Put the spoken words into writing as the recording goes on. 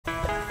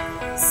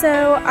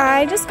So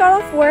I just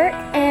got off work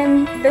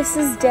and this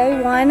is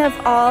day one of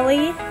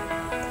Ollie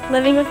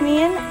living with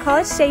me in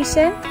College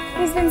Station.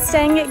 He's been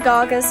staying at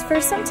Gaga's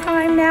for some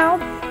time now.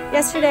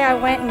 Yesterday I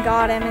went and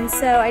got him, and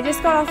so I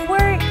just got off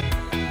work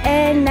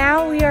and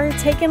now we are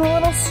taking a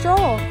little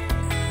stroll.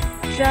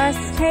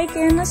 Just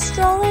taking a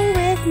stroll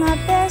with my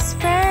best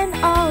friend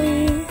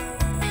Ollie.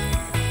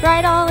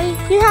 Right, Ollie?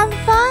 You having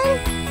fun?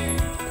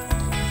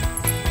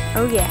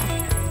 Oh yeah.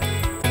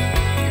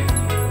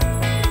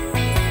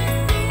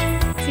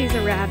 Sees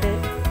a rabbit.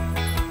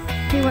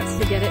 He wants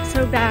to get it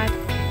so bad.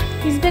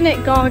 He's been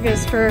at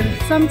Gaga's for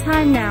some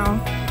time now,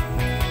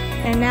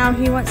 and now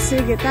he wants to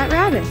get that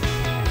rabbit.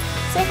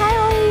 Say hi,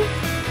 Ollie.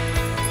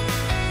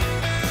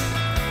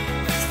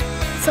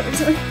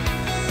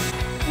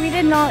 We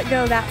did not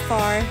go that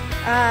far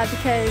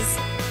because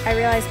I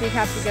realized we'd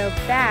have to go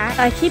back.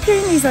 I keep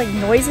hearing these like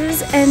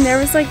noises, and there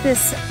was like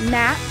this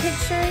map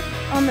picture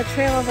on the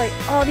trail of like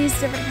all these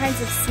different kinds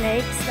of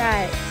snakes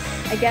that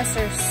I guess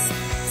are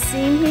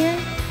seen here.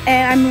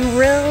 And I'm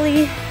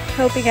really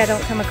hoping I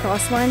don't come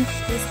across one.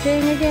 He's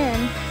peeing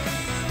again.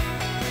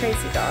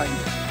 Crazy dog.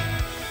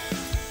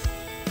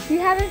 You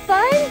having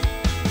fun?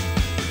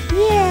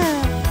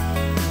 Yeah.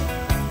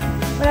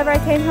 Whenever I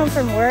came home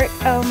from work,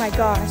 oh my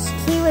gosh,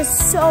 he was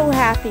so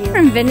happy. Whoever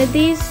invented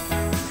these,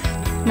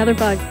 another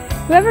bug.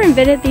 Whoever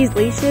invented these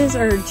leashes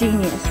are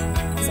genius.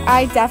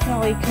 I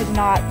definitely could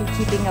not be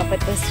keeping up with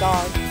this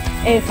dog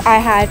if I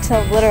had to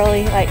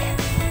literally like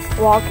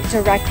walk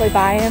directly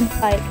by him.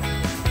 Like,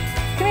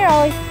 come here,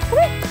 Ollie, come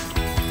here.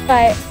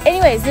 But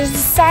anyways, there's a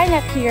sign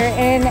up here,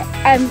 and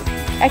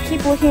I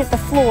keep looking at the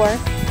floor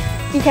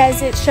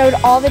because it showed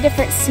all the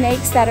different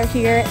snakes that are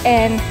here,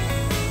 and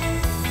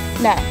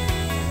no,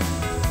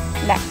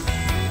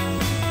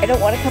 I don't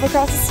want to come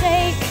across a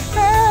snake.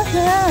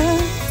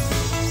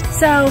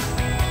 So,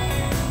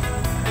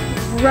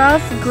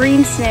 rough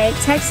green snake,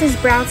 Texas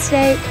brown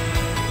snake.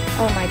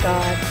 Oh my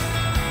God.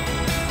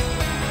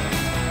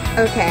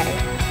 Okay,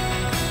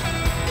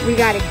 we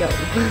gotta go.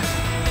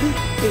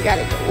 We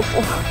gotta go.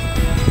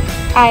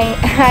 I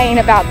ain't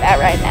about that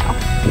right now.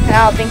 And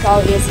I don't think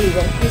Ollie is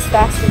either. He's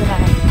faster than I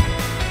am.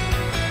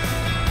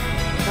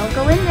 Don't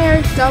go in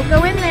there. Don't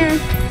go in there.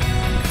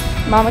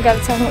 Mama gotta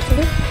tell him what to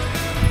do.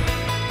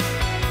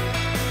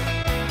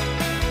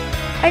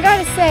 I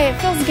gotta say,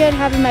 it feels good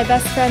having my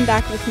best friend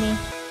back with me.